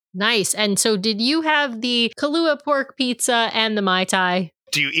Nice. And so did you have the Kahlua pork pizza and the Mai Tai?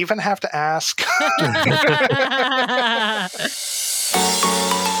 Do you even have to ask?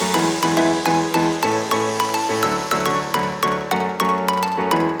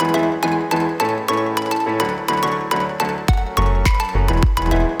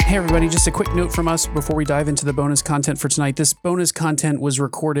 Hey everybody, just a quick note from us before we dive into the bonus content for tonight. This bonus content was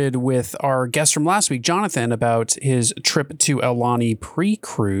recorded with our guest from last week, Jonathan, about his trip to Aulani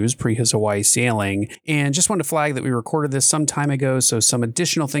pre-cruise, pre his Hawaii sailing. And just wanted to flag that we recorded this some time ago, so some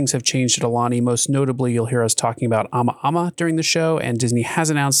additional things have changed at Aulani. Most notably, you'll hear us talking about Ama Ama during the show, and Disney has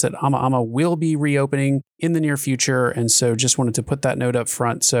announced that Ama Ama will be reopening in the near future, and so just wanted to put that note up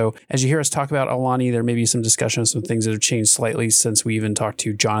front. So as you hear us talk about Aulani, there may be some discussion of some things that have changed slightly since we even talked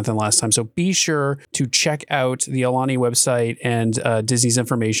to Jonathan last time. So be sure to check out the Aulani website and Disney's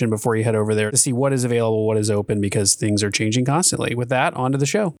information before you head over there to see what is available, what is open, because things are changing constantly. With that, on to the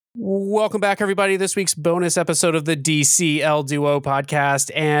show. Welcome back, everybody. This week's bonus episode of the DCL Duo podcast,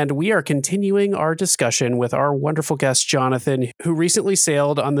 and we are continuing our discussion with our wonderful guest, Jonathan, who recently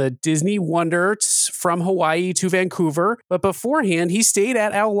sailed on the Disney Wonder from Hawaii to Vancouver, but beforehand, he stayed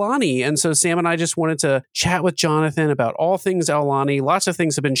at Aulani, and so Sam and I just wanted to chat with Jonathan about all things Aulani. Lots of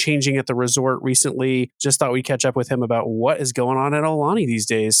things have been changing at the resort recently. Just thought we'd catch up with him about what is going on at Aulani these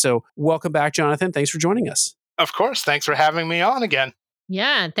days. So welcome back, Jonathan. Thanks for joining us. Of course. Thanks for having me on again.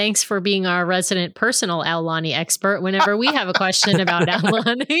 Yeah, thanks for being our resident personal Aulani expert whenever we have a question about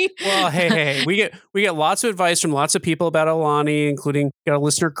Aulani. Well, hey, we get lots of advice from lots of people about Aulani, including got a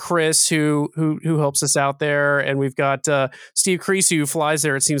listener, Chris, who helps us out there, and we've got Steve Creasy, who flies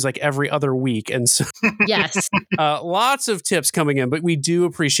there. It seems like every other week, and so yes, lots of tips coming in. But we do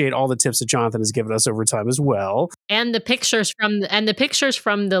appreciate all the tips that Jonathan has given us over time as well, and the pictures from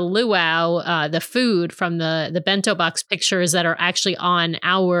the luau, the food from the bento box pictures that are actually on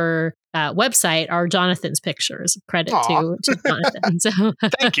our website are Jonathan's pictures. Credit to Jonathan. So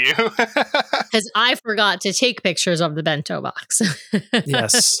thank you. Because I forgot to take pictures of the bento box.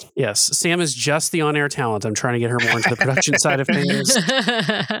 Yes. Sam is just the on-air talent. I'm trying to get her more into the production side of things.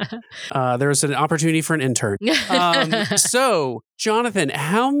 There's an opportunity for an intern. So, Jonathan,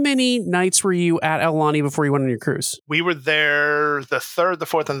 how many nights were you at Aulani before you went on your cruise? We were there the 3rd, the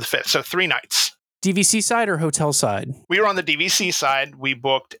 4th, and the 5th. So 3 nights. DVC side or hotel side? We were on the DVC side. We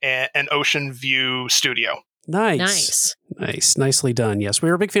booked an ocean view studio. Nice. Nicely done. Yes, we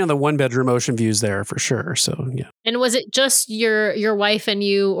were a big fan of the 1-bedroom ocean views there for sure. So yeah. And was it just your wife and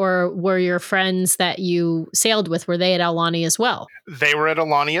you, or were your friends that you sailed with, were they at Aulani as well? They were at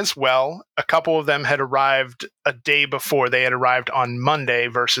Aulani as well. A couple of them had arrived a day before. They had arrived on Monday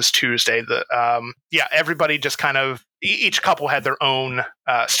versus Tuesday. Everybody just kind of, each couple had their own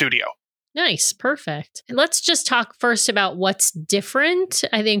studio. Nice. Perfect. And let's just talk first about what's different,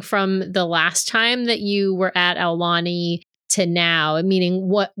 I think, from the last time that you were at Aulani to now, meaning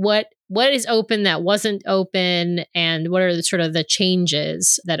what is open that wasn't open, and what are the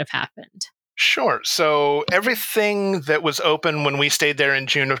changes that have happened? Sure. So everything that was open when we stayed there in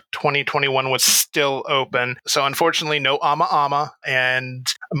June of 2021 was still open. So unfortunately, no Ama Ama, and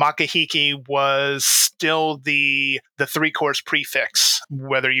Makahiki was still the 3-course prefix,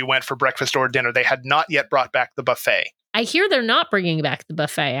 whether you went for breakfast or dinner. They had not yet brought back the buffet. I hear they're not bringing back the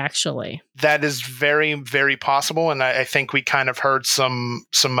buffet, actually. That is very, very possible, and I think we kind of heard some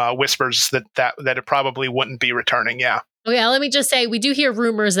whispers that it probably wouldn't be returning, yeah. Oh yeah, let me just say, we do hear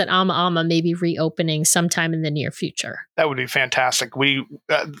rumors that Ama Ama may be reopening sometime in the near future. That would be fantastic. We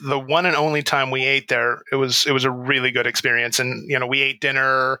the one and only time we ate there, it was a really good experience, and we ate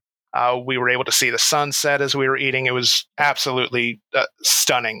dinner. We were able to see the sunset as we were eating. It was absolutely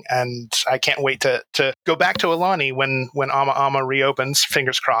stunning, and I can't wait to go back to Aulani when Ama Ama reopens,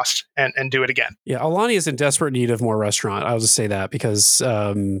 fingers crossed, and do it again. Yeah, Aulani is in desperate need of more restaurant. I'll just say that because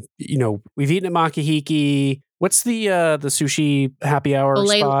we've eaten at Makahiki. What's the sushi happy hour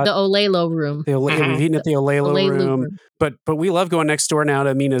spot? The Olelo room. We've eaten at the Olelo room. But we love going next door now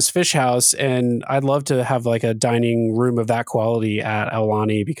to Mina's Fish House, and I'd love to have like a dining room of that quality at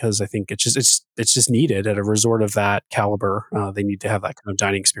Aulani, because I think it's just needed at a resort of that caliber. They need to have that kind of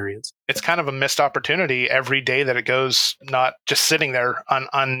dining experience. It's kind of a missed opportunity every day that it goes not just sitting there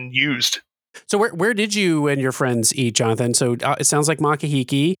unused. So where did you and your friends eat, Jonathan? So it sounds like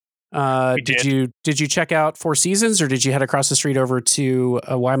Makahiki. Did you check out Four Seasons, or did you head across the street over to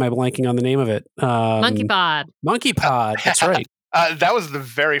why am I blanking on the name of it? Monkey Pod. Monkey Pod. That's right. That was the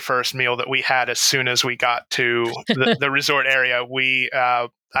very first meal that we had as soon as we got to the resort area.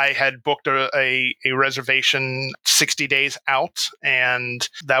 I had booked a reservation 60 days out, and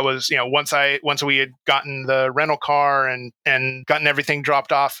that was, once we had gotten the rental car and gotten everything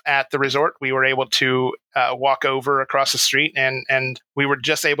dropped off at the resort, we were able to walk over across the street, and we were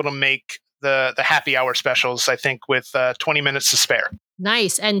just able to make the happy hour specials, I think, with 20 minutes to spare.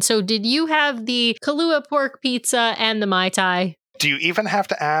 Nice. And so did you have the Kahlua pork pizza and the Mai Tai? Do you even have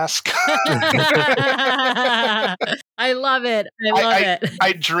to ask? I love it. I love it.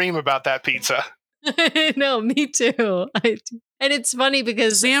 I dream about that pizza. No, me too. And it's funny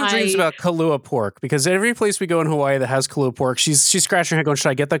because Sam dreams about Kahlua pork, because every place we go in Hawaii that has Kahlua pork, she's scratching her head going, should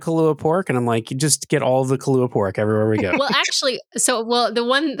I get the Kahlua pork? And I'm like, you just get all of the Kahlua pork everywhere we go. Well, actually, the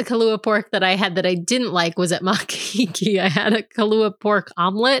Kahlua pork that I had that I didn't like was at Makahiki. I had a Kahlua pork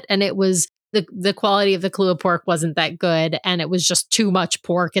omelet, and it was the quality of the Kahlua pork wasn't that good, and it was just too much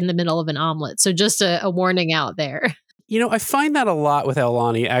pork in the middle of an omelet. So just a warning out there. I find that a lot with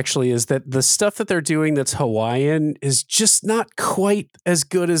Aulani, actually, is that the stuff that they're doing that's Hawaiian is just not quite as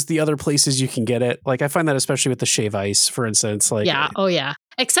good as the other places you can get it. Like, I find that especially with the shave ice, for instance. Like, yeah. Oh, yeah.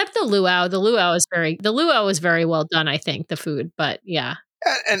 Except the luau. The luau is very well done, I think, the food. But yeah.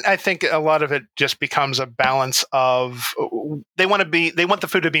 And I think a lot of it just becomes a balance of they want the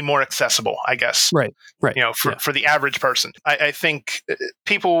food to be more accessible, I guess. Right. For the average person. I think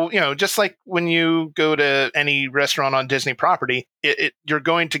people, just like when you go to any restaurant on Disney property, you're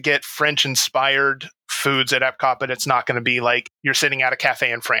going to get French inspired foods at Epcot, but it's not going to be like you're sitting at a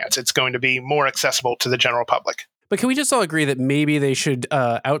cafe in France. It's going to be more accessible to the general public. But can we just all agree that maybe they should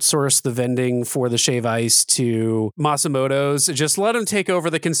outsource the vending for the shave ice to Masamoto's? Just let them take over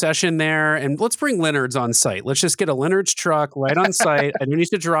the concession there, and let's bring Leonard's on site. Let's just get a Leonard's truck right on site. I don't need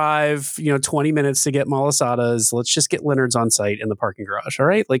to drive, 20 minutes to get Malasadas. Let's just get Leonard's on site in the parking garage. All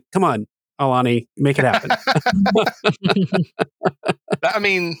right? Like, come on, Aulani, make it happen. I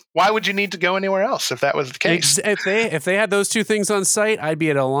mean, why would you need to go anywhere else if that was the case? If they had those two things on site, I'd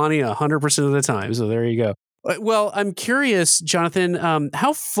be at Aulani 100% of the time. So there you go. Well, I'm curious, Jonathan,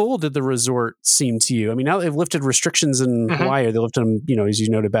 how full did the resort seem to you? I mean, now they've lifted restrictions in Hawaii. They lifted them, as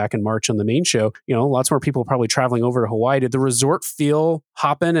you noted back in March on the main show. Lots more people probably traveling over to Hawaii. Did the resort feel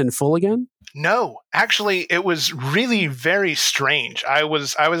hopping and full again? No, actually, it was really very strange. I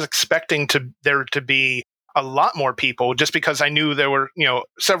was expecting there to be a lot more people, just because I knew there were,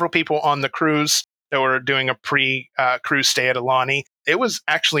 several people on the cruise that were doing a pre-cruise stay at Aulani. It was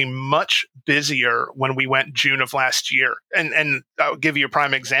actually much busier when we went June of last year. And I'll give you a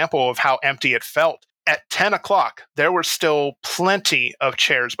prime example of how empty it felt. At 10 o'clock, there were still plenty of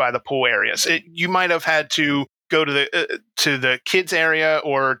chairs by the pool areas. You might have had to go to the kids area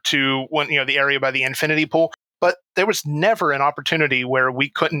or to the area by the infinity pool, but there was never an opportunity where we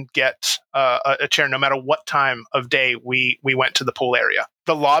couldn't get a chair, no matter what time of day we went to the pool area.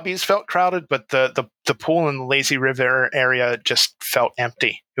 The lobbies felt crowded, but the pool and the lazy river area just felt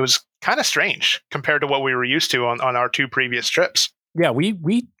empty. It was kind of strange compared to what we were used to on our two previous trips. Yeah, we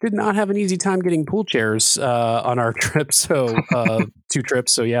did not have an easy time getting pool chairs on our trip, so 2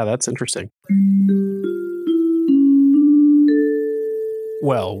 trips. So yeah, that's interesting.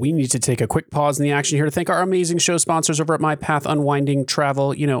 Well, we need to take a quick pause in the action here to thank our amazing show sponsors over at My Path Unwinding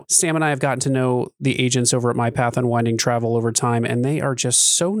Travel. Sam and I have gotten to know the agents over at My Path Unwinding Travel over time, and they are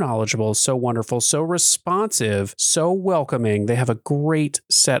just so knowledgeable, so wonderful, so responsive, so welcoming. They have a great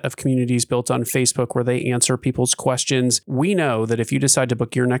set of communities built on Facebook where they answer people's questions. We know that if you decide to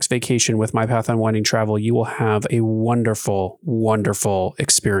book your next vacation with My Path Unwinding Travel, you will have a wonderful, wonderful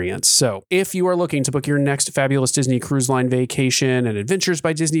experience. So if you are looking to book your next fabulous Disney Cruise Line vacation, an Adventures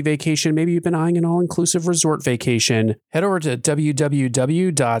by Disney vacation, maybe you've been eyeing an all-inclusive resort vacation, head over to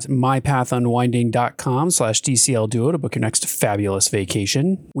www.mypathunwinding.com/DCL Duo to book your next fabulous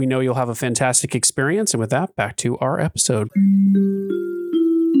vacation. We know you'll have a fantastic experience. And with that, back to our episode.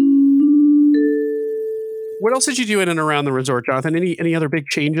 What else did you do in and around the resort, Jonathan? Any other big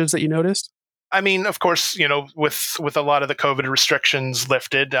changes that you noticed? I mean, of course, with a lot of the COVID restrictions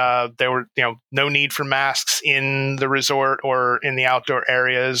lifted, there were, no need for masks in the resort or in the outdoor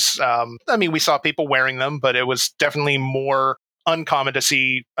areas. We saw people wearing them, but it was definitely more uncommon to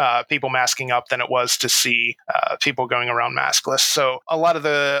see people masking up than it was to see people going around maskless. So a lot of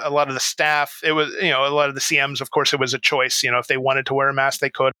the staff, it was, a lot of the CMs, of course, it was a choice. If they wanted to wear a mask, they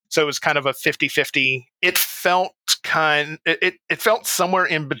could. So it was kind of a 50-50. It felt it felt somewhere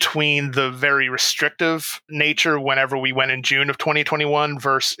in between the very restrictive nature whenever we went in June of 2021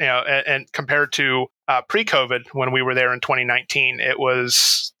 versus, and compared to Pre-COVID, when we were there in 2019, it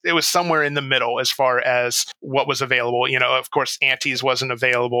was somewhere in the middle as far as what was available. Of course, Aunties wasn't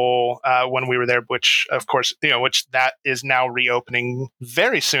available when we were there, which of course, which that is now reopening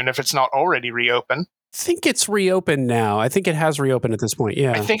very soon if it's not already reopened. I think it's reopened now. I think it has reopened at this point.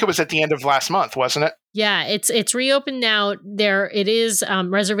 Yeah. I think it was at the end of last month, wasn't it? Yeah, it's reopened now. It is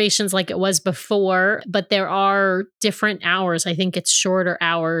reservations like it was before, but there are different hours. I think it's shorter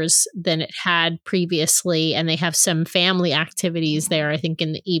hours than it had previously, and they have some family activities there, I think,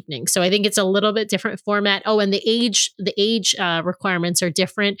 in the evening. So I think it's a little bit different format. Oh, and the age requirements are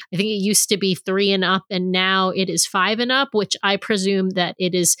different. I think it used to be 3 and up, and now it is 5 and up, which I presume that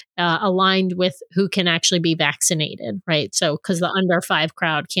it is aligned with who can actually be vaccinated, right? So because the under 5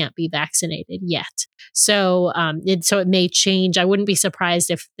 crowd can't be vaccinated yet. So it may change. I wouldn't be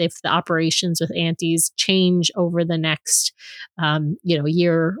surprised if the operations with Aunties change over the next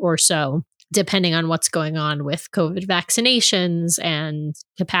year or so, depending on what's going on with COVID vaccinations and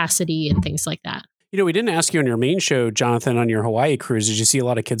capacity and things like that. We didn't ask you on your main show, Jonathan, on your Hawaii cruise. Did you see a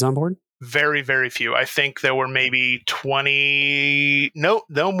lot of kids on board? Very, very few. I think there were maybe 20, no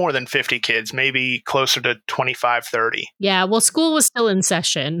more than 50 kids, maybe closer to 25, 30. Yeah, well, school was still in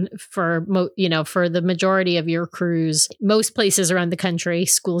session for the majority of your cruise. Most places around the country,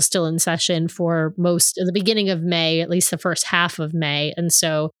 school is still in session for most of the beginning of May, at least the first half of May. And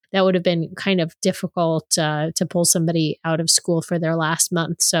so that would have been kind of difficult to pull somebody out of school for their last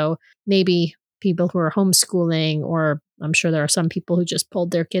month. So maybe people who are homeschooling, or I'm sure there are some people who just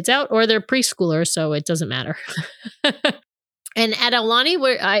pulled their kids out, or they're preschoolers, so it doesn't matter. And at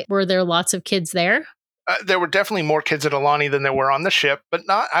Aulani, were there lots of kids there? There were definitely more kids at Aulani than there were on the ship, but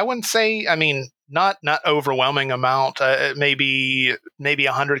I wouldn't say, not overwhelming amount. Maybe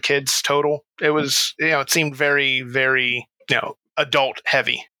 100 kids total. It was, it seemed very, very, adult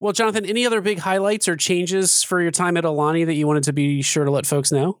heavy. Well, Jonathan, any other big highlights or changes for your time at Aulani that you wanted to be sure to let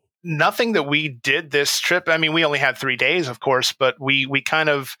folks know? Nothing that we did this trip. We only had 3 days, of course, but we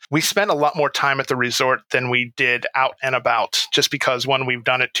spent a lot more time at the resort than we did out and about, just because we've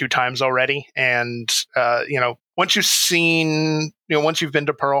done it 2 times already. And, once you've been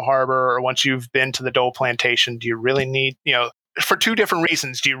to Pearl Harbor, or once you've been to the Dole Plantation, do you really need, for 2 different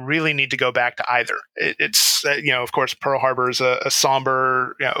reasons, do you really need to go back to either? It's, of course, Pearl Harbor is a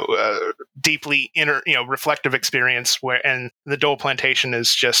somber, deeply reflective experience, and the Dole Plantation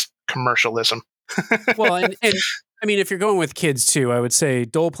is just commercialism. Well, and if you're going with kids too, I would say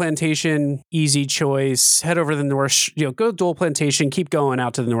Dole Plantation, easy choice. Head over to the North, go to Dole Plantation, keep going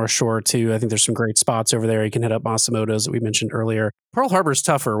out to the North Shore too. I think there's some great spots over there. You can hit up Masamoto's that we mentioned earlier. Pearl Harbor's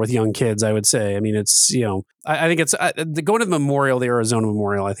tougher with young kids, I would say. It's, I think it's going to the Memorial, the Arizona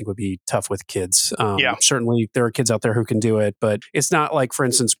Memorial, I think would be tough with kids. Yeah. Certainly there are kids out there who can do it, but it's not like, for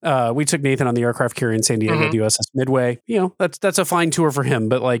instance, we took Nathan on the aircraft carrier in San Diego, the USS Midway. That's a fine tour for him,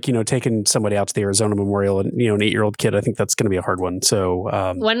 but taking somebody out to the Arizona Memorial and, an 8-year-old kid, I think that's going to be a hard one. So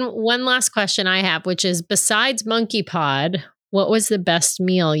one last question I have, which is, besides Monkey Pod, what was the best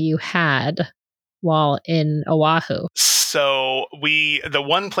meal you had while in Oahu? So the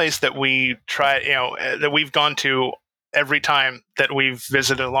one place that we try, that we've gone to every time that we've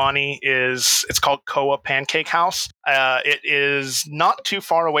visited Aulani it's called Koa Pancake House. It is not too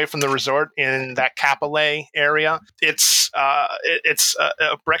far away from the resort in that Kapolei area. It's a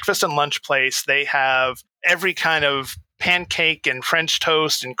breakfast and lunch place. They have every kind of pancake and French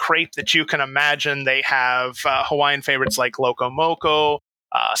toast and crepe that you can imagine. They have Hawaiian favorites like Loco Moco,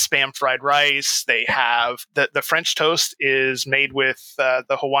 Spam fried rice. They have the French toast is made with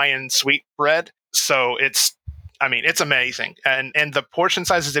the Hawaiian sweet bread. So it's amazing. And the portion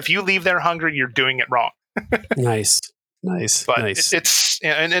sizes, if you leave there hungry, you're doing it wrong. Nice. But nice.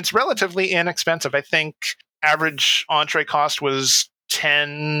 It's relatively inexpensive. I think average entree cost was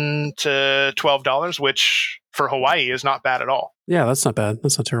 $10 to $12, which for Hawaii is not bad at all. Yeah, that's not bad.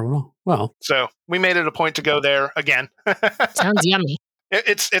 That's not terrible at all. Well, so we made it a point to go there again. Sounds yummy.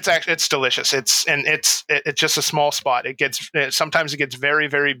 It's delicious. It's just a small spot. Sometimes it gets very,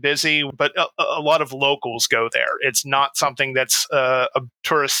 very busy, but a lot of locals go there. It's not something that's a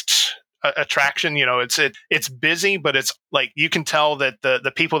tourist attraction. It's busy, but it's like you can tell that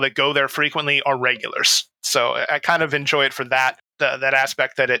the people that go there frequently are regulars. So I kind of enjoy it for that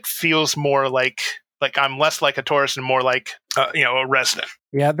aspect, that it feels more like like I'm less like a tourist and more like a resident.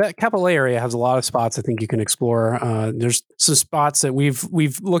 Yeah, that Kapolei area has a lot of spots I think you can explore. There's some spots that we've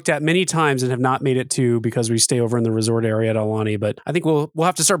looked at many times and have not made it to because we stay over in the resort area at Aulani. But I think we'll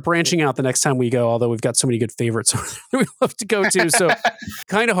have to start branching out the next time we go, although we've got so many good favorites that we love to go to. So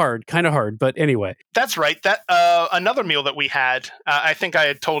kind of hard. But anyway. That's right. That another meal that we had, I think I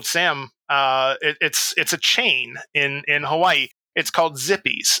had told Sam, it's a chain in Hawaii. It's called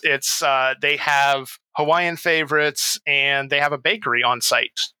Zippy's. It's they have Hawaiian favorites, and they have a bakery on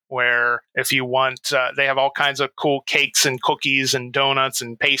site where if you want, they have all kinds of cool cakes and cookies and donuts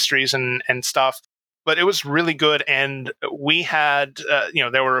and pastries and stuff. But it was really good, and we had,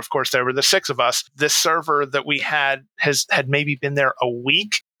 there were the 6 of us. This server that we had maybe been there a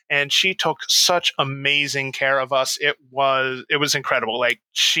week, and she took such amazing care of us. It was incredible. Like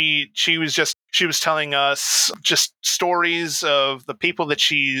she was telling us just stories of the people that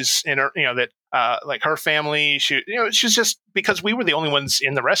she's in her, like her family. She's just, because we were the only ones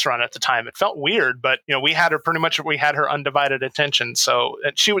in the restaurant at the time. It felt weird, but we had her undivided attention. So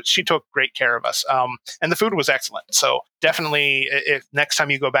she took great care of us. And the food was excellent. So definitely, if next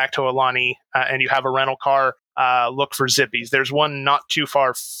time you go back to Aulani and you have a rental car, look for Zippy's. There's one not too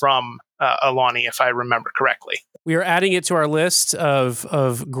far from Aulani, if I remember correctly. We are adding it to our list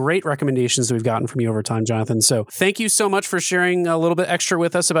of great recommendations that we've gotten from you over time, Jonathan. So thank you so much for sharing a little bit extra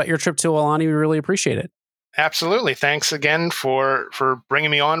with us about your trip to Aulani. We really appreciate it. Absolutely. Thanks again for bringing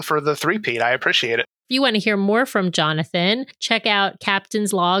me on for the 3-peat. I appreciate it. If you want to hear more from Jonathan, check out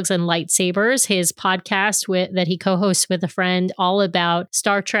Captain's Logs and Lightsabers, his podcast that he co-hosts with a friend, all about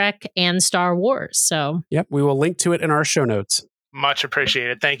Star Trek and Star Wars. So, yep, we will link to it in our show notes. Much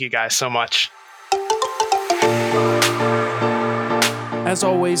appreciated. Thank you guys so much. As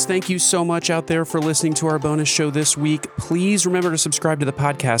always, thank you so much out there for listening to our bonus show this week. Please remember to subscribe to the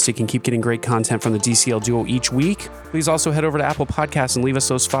podcast so you can keep getting great content from the DCL Duo each week. Please also head over to Apple Podcasts and leave us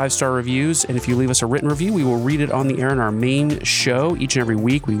those 5-star reviews. And if you leave us a written review, we will read it on the air in our main show each and every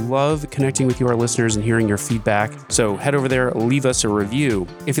week. We love connecting with you, our listeners, and hearing your feedback. So head over there, leave us a review.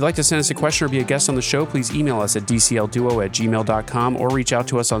 If you'd like to send us a question or be a guest on the show, please email us at dclduo@gmail.com or reach out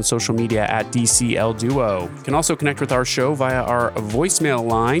to us on social media at DCLDuo. You can also connect with our show via our voicemail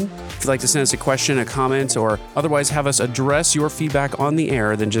line. If you'd like to send us a question, a comment, or otherwise have us address your feedback on the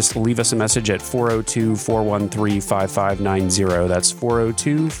air, then just leave us a message at 402-413-5590. That's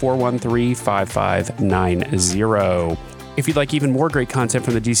 402-413-5590. If you'd like even more great content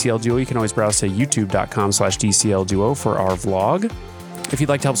from the DCL Duo, you can always browse to youtube.com/DCL Duo for our vlog. If you'd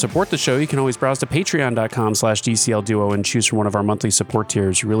like to help support the show, you can always browse to patreon.com/DCL Duo and choose from one of our monthly support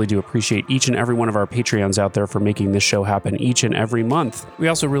tiers. We really do appreciate each and every one of our Patreons out there for making this show happen each and every month. We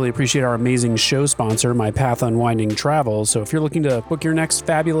also really appreciate our amazing show sponsor, My Path Unwinding Travel. So if you're looking to book your next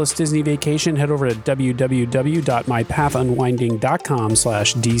fabulous Disney vacation, head over to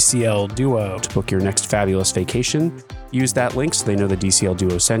www.mypathunwinding.com/DCL Duo to book your next fabulous vacation. Use that link so they know the DCL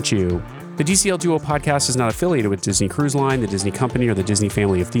Duo sent you. The DCL Duo podcast is not affiliated with Disney Cruise Line, the Disney Company, or the Disney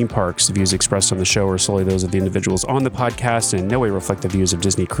family of theme parks. The views expressed on the show are solely those of the individuals on the podcast and in no way reflect the views of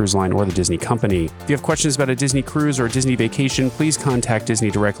Disney Cruise Line or the Disney Company. If you have questions about a Disney cruise or a Disney vacation, please contact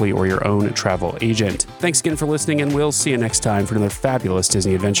Disney directly or your own travel agent. Thanks again for listening, and we'll see you next time for another fabulous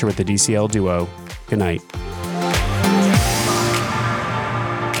Disney adventure with the DCL Duo. Good night.